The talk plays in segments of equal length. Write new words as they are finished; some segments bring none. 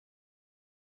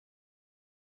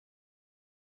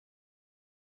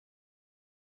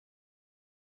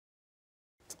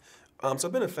So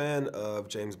I've been a fan of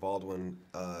James Baldwin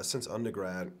since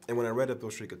undergrad, and when I read If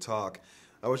Beale Street Could Talk,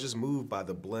 I was just moved by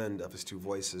the blend of his two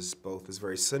voices, both his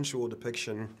very sensual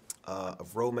depiction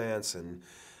of romance and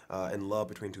love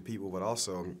between two people, but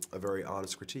also a very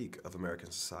honest critique of American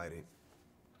society.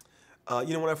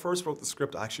 When I first wrote the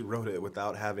script, I actually wrote it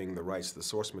without having the rights to the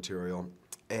source material,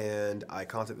 and I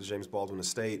contacted the James Baldwin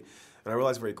estate, and I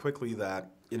realized very quickly that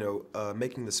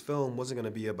making this film wasn't going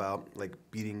to be about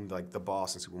beating the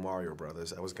boss in Super Mario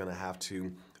Brothers. I was going to have to,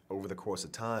 over the course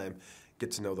of time,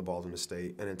 get to know the Baldwin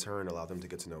estate, and in turn allow them to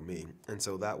get to know me. And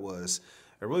so that was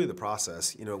really the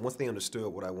process. Once they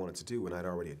understood what I wanted to do, and I'd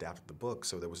already adapted the book,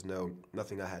 so there was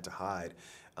nothing I had to hide.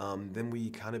 Then we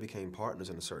kind of became partners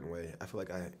in a certain way. I feel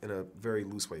like I, in a very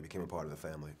loose way, became a part of the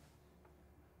family.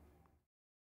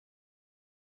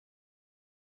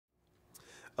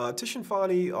 Tish and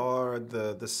Fonny are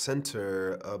the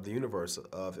center of the universe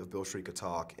of If Beale Street Could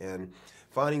Talk, and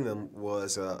finding them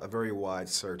was a very wide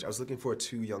search. I was looking for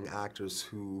two young actors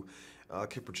who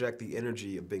could project the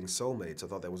energy of being soulmates. I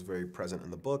thought that was very present in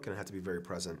the book, and it had to be very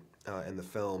present in the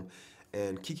film.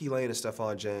 And Kiki Lane and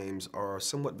Stephan James are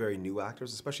somewhat very new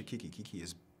actors, especially Kiki. Kiki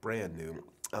is brand new,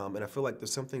 and I feel like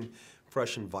there's something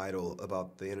fresh and vital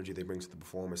about the energy they bring to the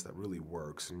performance that really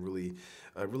works and really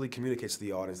communicates to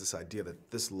the audience this idea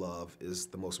that this love is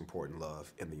the most important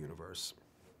love in the universe.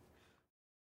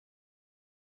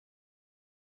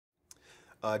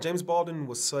 James Baldwin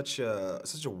was such a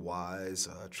wise,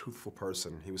 truthful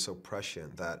person. He was so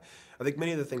prescient that I think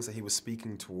many of the things that he was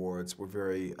speaking towards were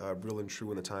very real and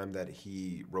true in the time that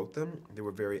he wrote them. They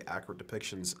were very accurate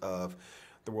depictions of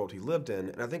the world he lived in.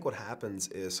 And I think what happens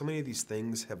is so many of these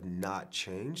things have not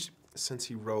changed since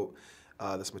he wrote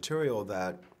this material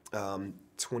that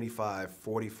 25,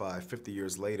 45, 50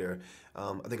 years later,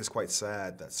 I think it's quite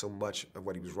sad that so much of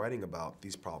what he was writing about,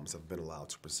 these problems have been allowed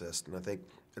to persist. And I think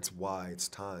it's why it's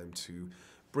time to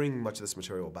bring much of this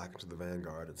material back into the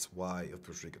vanguard. It's why If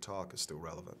Beale Street Could Talk is still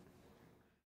relevant.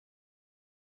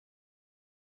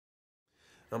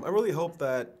 I really hope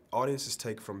that audiences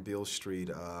take from Beale Street,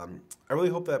 I really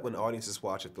hope that when audiences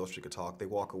watch If Beale Street Could Talk, they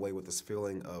walk away with this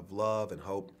feeling of love and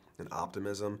hope and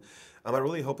optimism. I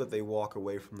really hope that they walk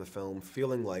away from the film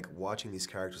feeling like watching these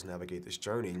characters navigate this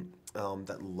journey,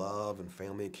 that love and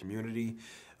family and community,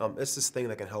 it's this thing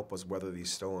that can help us weather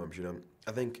these storms.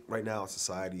 I think right now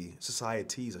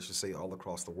societies, I should say, all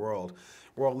across the world,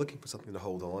 we're all looking for something to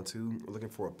hold on to. We're looking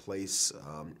for a place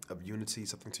of unity,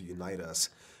 something to unite us.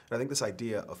 And I think this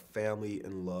idea of family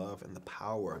and love and the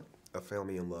power of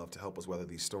family and love to help us weather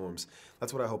these storms,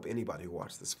 that's what I hope anybody who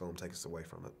watches this film takes away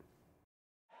from it.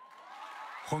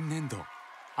 本年度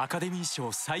アカデミー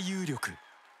賞最有力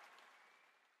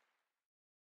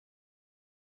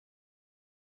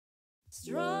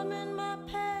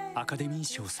アカデミー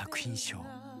賞作品賞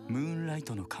ムーンライ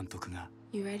トの監督が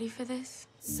ずっ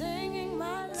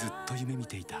と夢見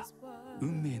ていた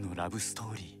運命のラブスト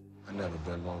ーリー I've never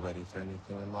been more ready for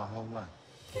anything in my whole life.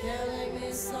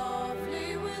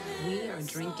 We are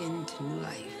drinking to new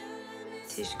life.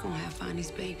 Tish gonna have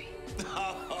Fonny's baby.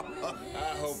 I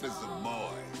hope it's a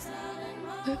boy.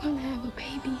 We're gonna have a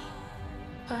baby.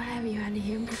 I'll have you out of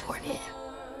here before then.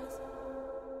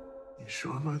 You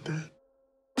sure about that?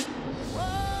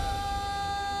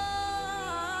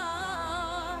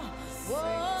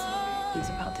 He's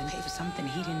about to pay for something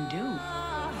he didn't do.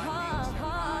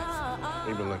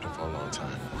 We've been looking for a long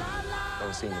time.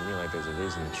 Don't seem to me like there's a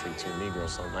reason to treat two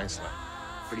Negroes so nicely.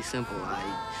 Pretty simple. I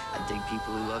dig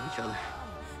people who love each other.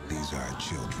 These are our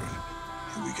children,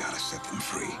 and we gotta set them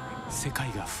free. 世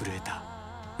界が震えた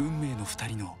運命の二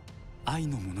人の愛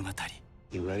の物語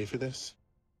You ready for this?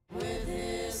 Don't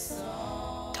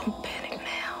panic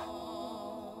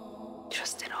now.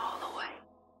 Trust it all away.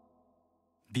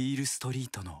 ビールストリー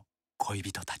トの恋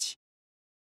人たち